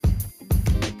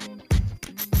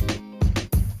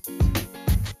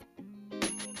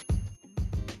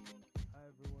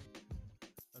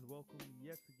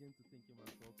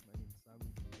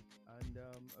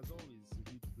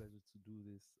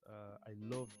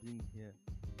love being here.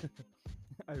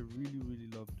 I really, really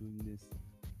love doing this.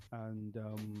 And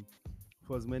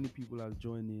for as many people as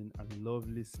join in, I love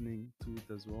listening to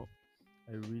it as well.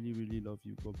 I really, really love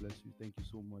you. God bless you. Thank you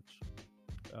so much.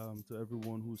 To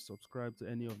everyone who subscribed to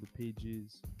any of the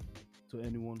pages, to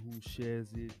anyone who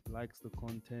shares it, likes the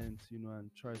content,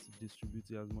 and tries to distribute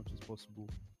it as much as possible.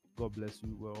 God bless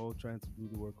you. We're all trying to do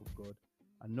the work of God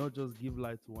and not just give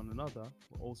light to one another,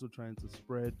 but also trying to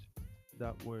spread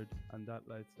that word and that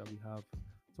light that we have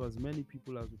to as many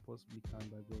people as we possibly can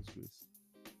by God's grace.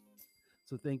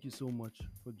 So thank you so much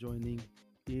for joining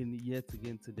in yet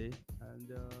again today,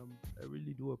 and I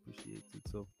really do appreciate it.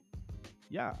 So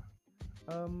yeah,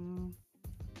 um,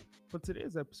 for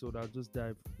today's episode, I'll just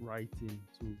dive right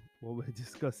into what we're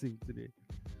discussing today.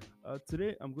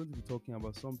 Today, I'm going to be talking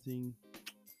about something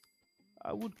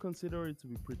I would consider it to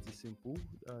be pretty simple,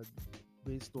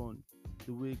 based on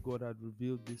the way God had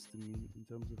revealed this to me in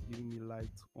terms of giving me light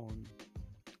on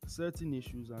certain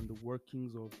issues and the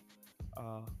workings of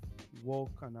our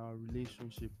walk and our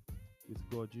relationship with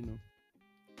God.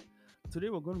 Today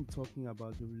we're going to be talking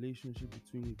about the relationship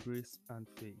between grace and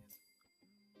faith.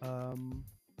 Um,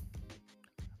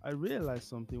 I realized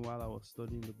something while I was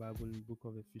studying the Bible in the book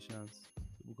of Ephesians,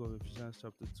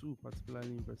 chapter 2,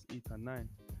 particularly in verse 8 and 9.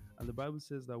 And the Bible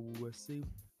says that we were saved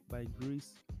by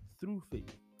grace through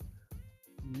faith.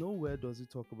 Nowhere does it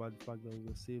talk about the fact that we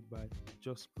were saved by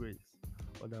just grace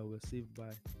or that we were saved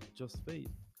by just faith.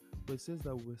 But it says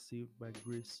that we were saved by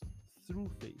grace through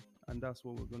faith. And that's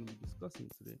what we're going to be discussing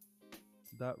today.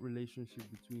 That relationship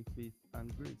between faith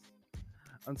and grace.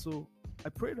 And so I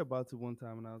prayed about it one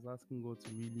time and I was asking God to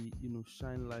really,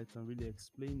 shine light and really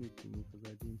explain it to me because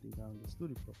I didn't think I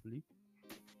understood it properly.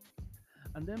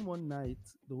 And then one night,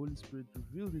 the Holy Spirit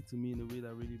revealed it to me in a way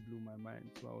that really blew my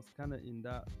mind. So I was kind of in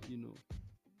that,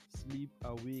 sleep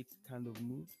awake kind of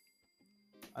mood.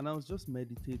 And I was just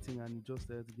meditating and it just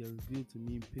started to get revealed to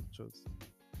me in pictures.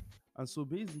 And so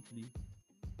basically,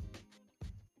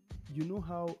 you know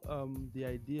how the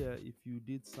idea, if you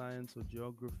did science or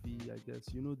geography, I guess,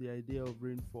 the idea of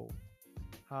rainfall,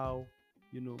 how,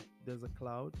 there's a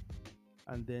cloud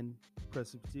and then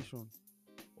precipitation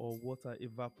or water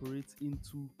evaporates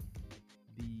into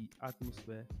the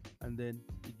atmosphere and then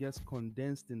it gets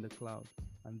condensed in the cloud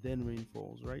and then rain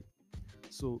falls, right?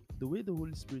 So the way the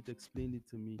Holy Spirit explained it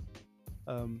to me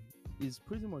um, is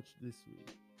pretty much this way: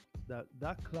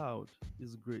 that cloud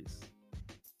is grace,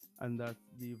 and that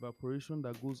the evaporation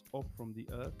that goes up from the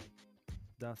earth,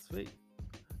 that's faith.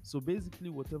 So basically,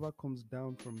 whatever comes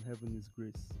down from heaven is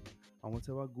grace, and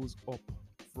whatever goes up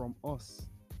from us,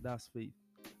 that's faith.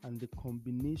 And the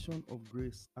combination of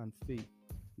grace and faith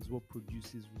is what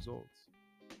produces results.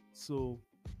 So,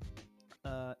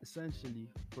 essentially,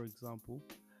 for example,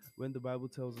 when the Bible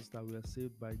tells us that we are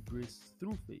saved by grace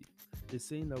through faith, it's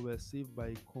saying that we are saved by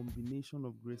a combination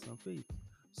of grace and faith.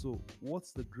 So,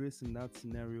 what's the grace in that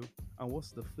scenario, and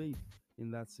what's the faith in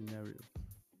that scenario?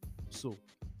 So,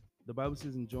 the Bible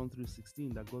says in John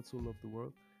 3:16 that God so loved the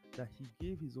world that he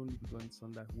gave his only begotten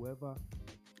Son, that whoever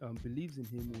believes in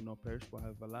him will not perish but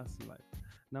have everlasting life.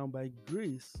 Now, by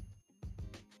grace,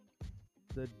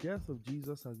 the death of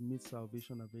Jesus has made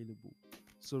salvation available.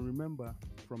 So remember,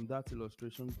 from that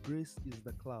illustration, grace is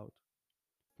the cloud,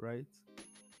 right?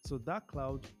 So that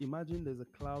cloud, imagine there's a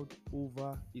cloud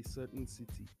over a certain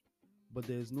city, but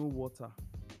there's no water,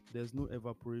 there's no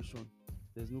evaporation,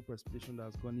 there's no precipitation that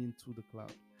has gone into the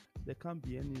cloud. There can't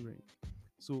be any rain.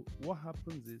 So what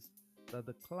happens is that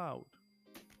the cloud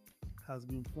has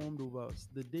been formed over us.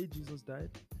 The day Jesus died,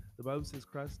 the Bible says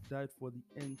Christ died for the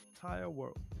entire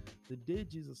world. The day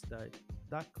Jesus died,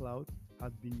 that cloud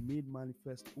had been made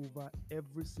manifest over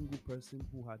every single person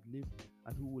who had lived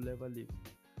and who will ever live.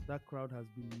 That cloud has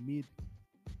been made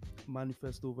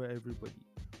manifest over everybody.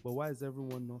 But why is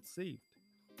everyone not saved?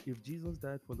 If Jesus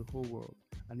died for the whole world,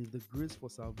 and if the grace for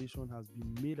salvation has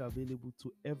been made available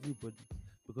to everybody,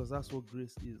 because that's what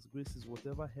grace is. Grace is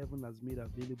whatever heaven has made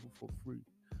available for free,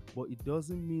 but it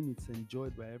doesn't mean it's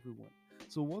enjoyed by everyone.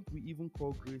 So what we even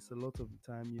call grace a lot of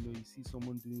the time, you see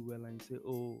someone doing well and you say,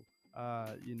 oh,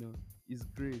 is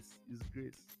grace.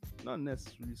 Not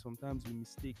necessarily. Sometimes we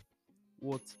mistake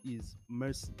what is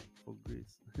mercy for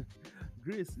grace.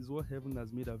 Grace is what heaven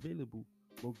has made available,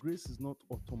 but grace is not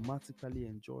automatically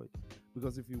enjoyed,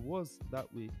 because if it was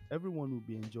that way, everyone would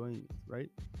be enjoying it, right?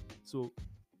 So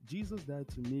Jesus died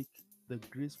to make the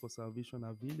grace for salvation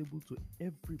available to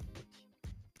everybody,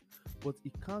 but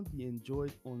it can't be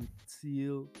enjoyed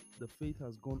until the faith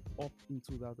has gone up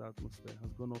into that atmosphere,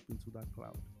 has gone up into that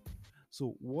cloud.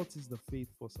 So what is the faith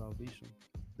for salvation?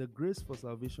 The grace for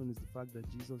salvation is the fact that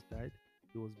Jesus died,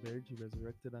 He was buried, he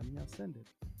resurrected, and he ascended.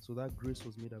 So that grace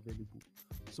was made available.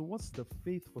 So, what's the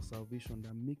faith for salvation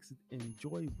that makes it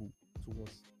enjoyable to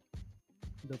us?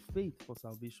 The faith for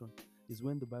salvation is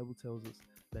when the Bible tells us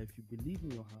that if you believe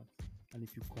in your heart and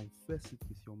if you confess it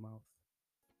with your mouth,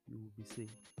 you will be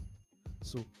saved.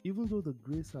 So, even though the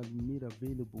grace has been made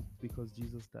available because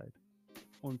Jesus died,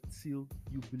 until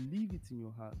you believe it in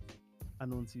your heart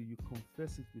and until you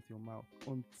confess it with your mouth,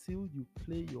 until you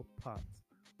play your part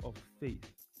of faith,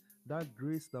 that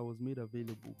grace that was made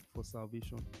available for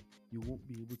salvation, you won't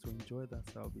be able to enjoy that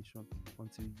salvation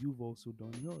until you've also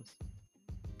done yours.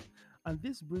 And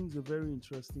this brings a very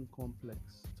interesting complex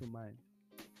to mind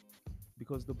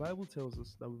because the Bible tells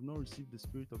us that we've not received the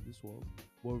spirit of this world,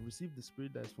 but we've received the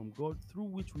spirit that is from God, through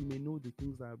which we may know the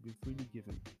things that have been freely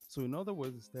given. So, in other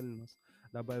words, it's telling us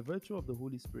that by virtue of the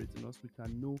Holy Spirit in us, we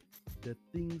can know the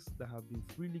things that have been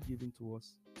freely given to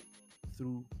us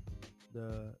through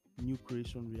the new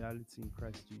creation reality in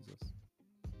Christ Jesus.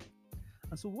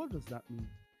 And so, what does that mean?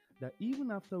 That even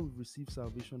after we've received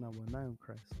salvation and we're now in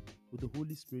Christ, with the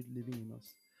Holy Spirit living in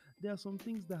us, there are some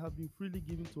things that have been freely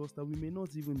given to us that we may not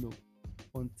even know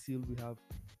until we have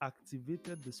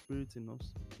activated the Spirit in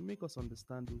us to make us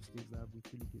understand those things that have been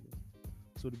freely given.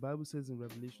 So the Bible says in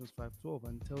Revelations 5:12,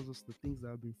 and it tells us the things that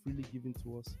have been freely given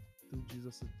to us through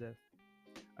Jesus' death.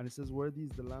 And it says, worthy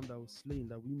is the Lamb that was slain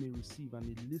that we may receive. And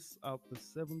it lists out the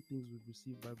 7 things we've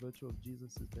received by virtue of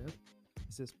Jesus' death.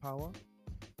 It says power,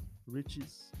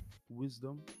 riches,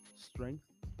 wisdom, strength,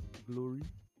 glory,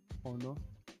 honor,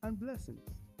 and blessings.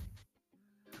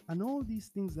 And all these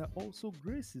things are also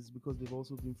graces because they've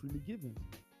also been freely given.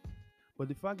 But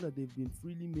the fact that they've been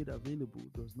freely made available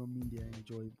does not mean they are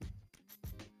enjoyable.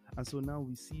 And so now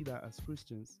we see that as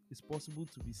Christians, it's possible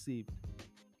to be saved,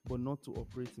 but not to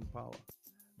operate in power.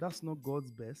 That's not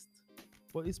God's best,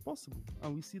 but it's possible.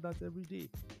 And we see that every day.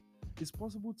 It's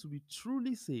possible to be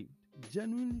truly saved,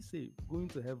 genuinely saved, going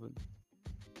to heaven,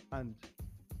 and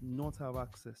not have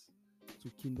access to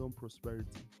kingdom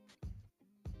prosperity.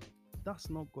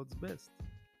 That's not God's best,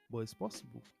 but it's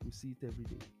possible. We see it every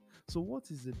day. So,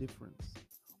 what is the difference?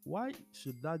 Why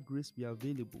should that grace be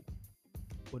available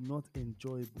but not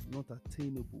enjoyable, not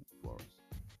attainable for us?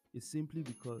 It's simply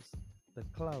because the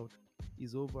cloud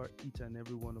is over each and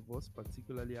every one of us,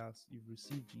 particularly as you've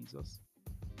received Jesus.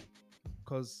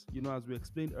 Because, as we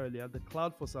explained earlier, the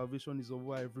cloud for salvation is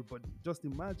over everybody. Just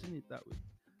imagine it that way,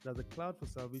 that the cloud for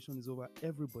salvation is over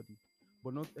everybody,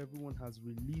 but not everyone has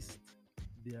released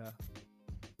their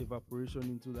evaporation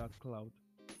into that cloud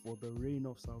for the rain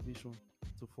of salvation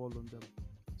to fall on them.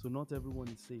 So not everyone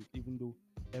is saved, even though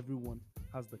everyone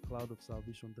has the cloud of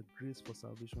salvation, the grace for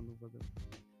salvation over them.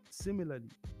 Similarly,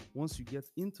 once you get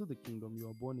into the kingdom, you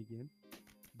are born again,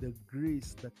 the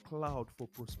grace, the cloud for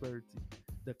prosperity,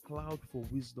 the cloud for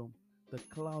wisdom, the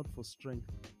cloud for strength,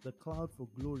 the cloud for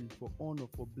glory, for honor,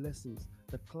 for blessings,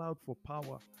 the cloud for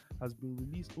power has been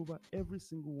released over every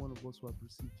single one of us who have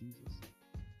received Jesus.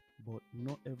 But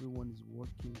not everyone is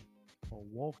working or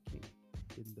walking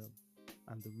in them.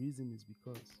 And the reason is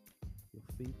because your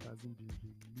faith hasn't been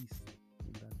released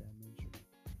in that dimension.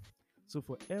 So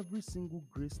for every single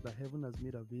grace that heaven has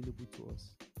made available to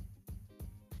us,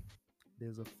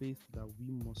 there's a faith that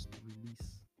we must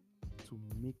release to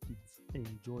make it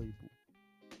enjoyable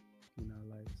in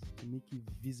our lives, to make it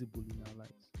visible in our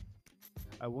lives.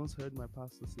 I once heard my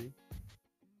pastor say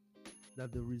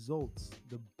that the results,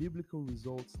 the biblical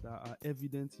results that are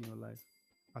evident in your life,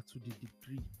 are to the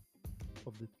degree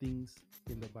of the things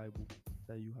in the Bible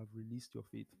that you have released your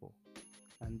faith for.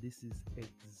 And this is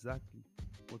exactly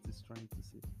what it's trying to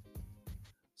say.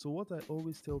 So what I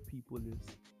always tell people is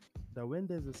that when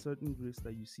there's a certain grace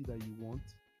that you see that you want,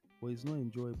 but it's not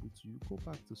enjoyable to you, go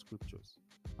back to scriptures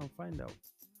and find out,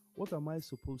 what am I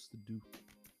supposed to do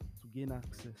to gain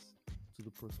access to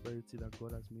the prosperity that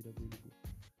God has made available?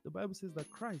 The Bible says that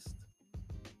Christ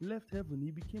left heaven,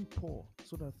 he became poor,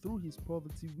 so that through his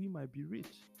poverty we might be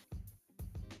rich.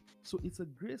 So it's a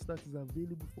grace that is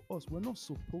available for us. We're not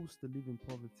supposed to live in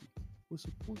poverty. We're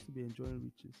supposed to be enjoying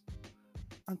riches.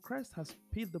 And Christ has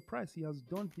paid the price. He has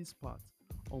done his part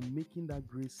on making that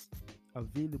grace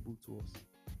available to us.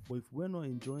 But if we're not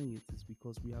enjoying it, it's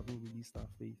because we haven't released our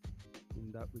faith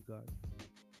in that regard.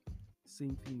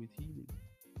 Same thing with healing.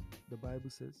 The Bible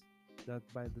says that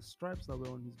by the stripes that were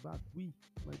on his back, we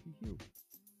might be healed.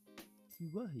 We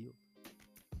were healed.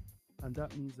 And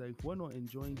that means that if we're not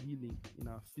enjoying healing in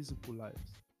our physical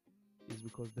lives, it's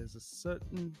because there's a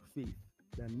certain faith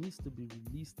that needs to be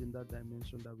released in that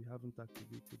dimension that we haven't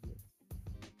activated yet.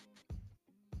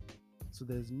 So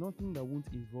there's nothing that won't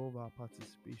involve our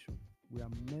participation. We are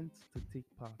meant to take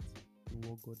part in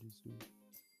what God is doing.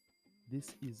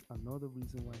 This is another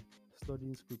reason why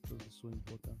studying scriptures is so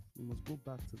important. We must go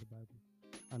back to the Bible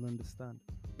and understand,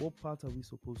 what part are we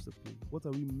supposed to play? What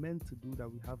are we meant to do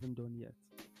that we haven't done yet?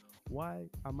 Why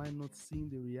am I not seeing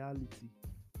the reality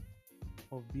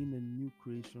of being a new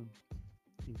creation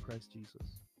in Christ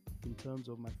Jesus? In terms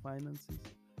of my finances,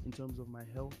 in terms of my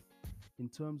health, in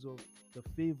terms of the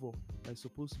favor that is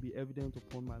supposed to be evident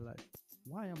upon my life.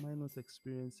 Why am I not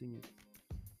experiencing it?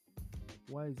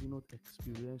 Why is it not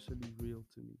experientially real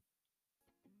to me?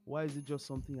 Why is it just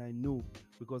something I know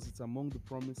because it's among the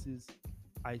promises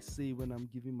I say when I'm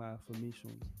giving my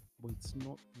affirmations, but it's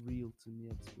not real to me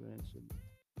experientially?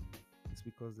 It's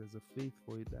because there's a faith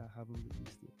for it that I haven't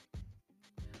released yet.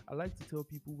 I like to tell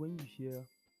people, when you hear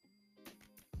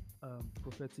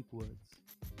prophetic words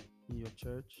in your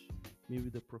church, maybe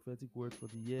the prophetic word for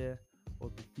the year or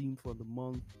the theme for the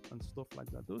month and stuff like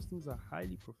that, those things are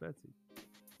highly prophetic.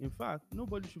 In fact,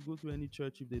 nobody should go to any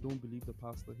church if they don't believe the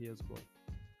pastor hears God.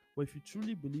 But if you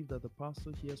truly believe that the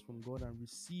pastor hears from God and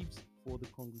receives for the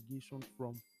congregation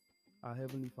from our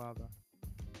Heavenly Father,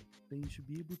 then you should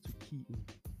be able to key in.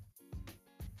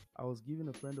 I was giving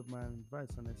a friend of mine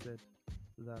advice, and I said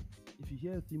that if you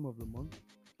hear a theme of the month,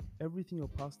 everything your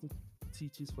pastor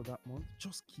teaches for that month,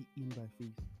 just key in by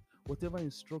faith. Whatever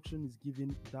instruction is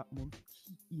given that month,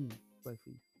 key in by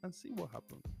faith and see what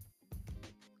happens.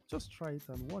 Just try it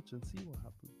and watch and see what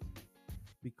happens.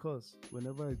 Because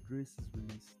whenever a grace is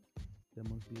released, there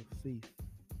must be a faith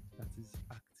that is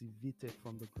activated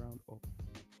from the ground up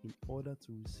in order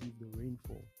to receive the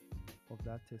rainfall of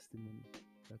that testimony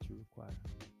that you require.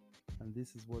 And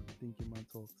this is what the Thinking Man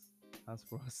Talks has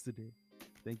for us today.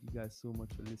 Thank you guys so much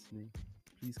for listening.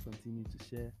 Please continue to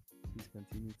share. Please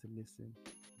continue to listen.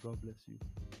 God bless you.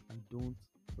 And don't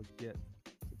forget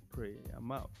to pray.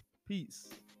 I'm out. Peace.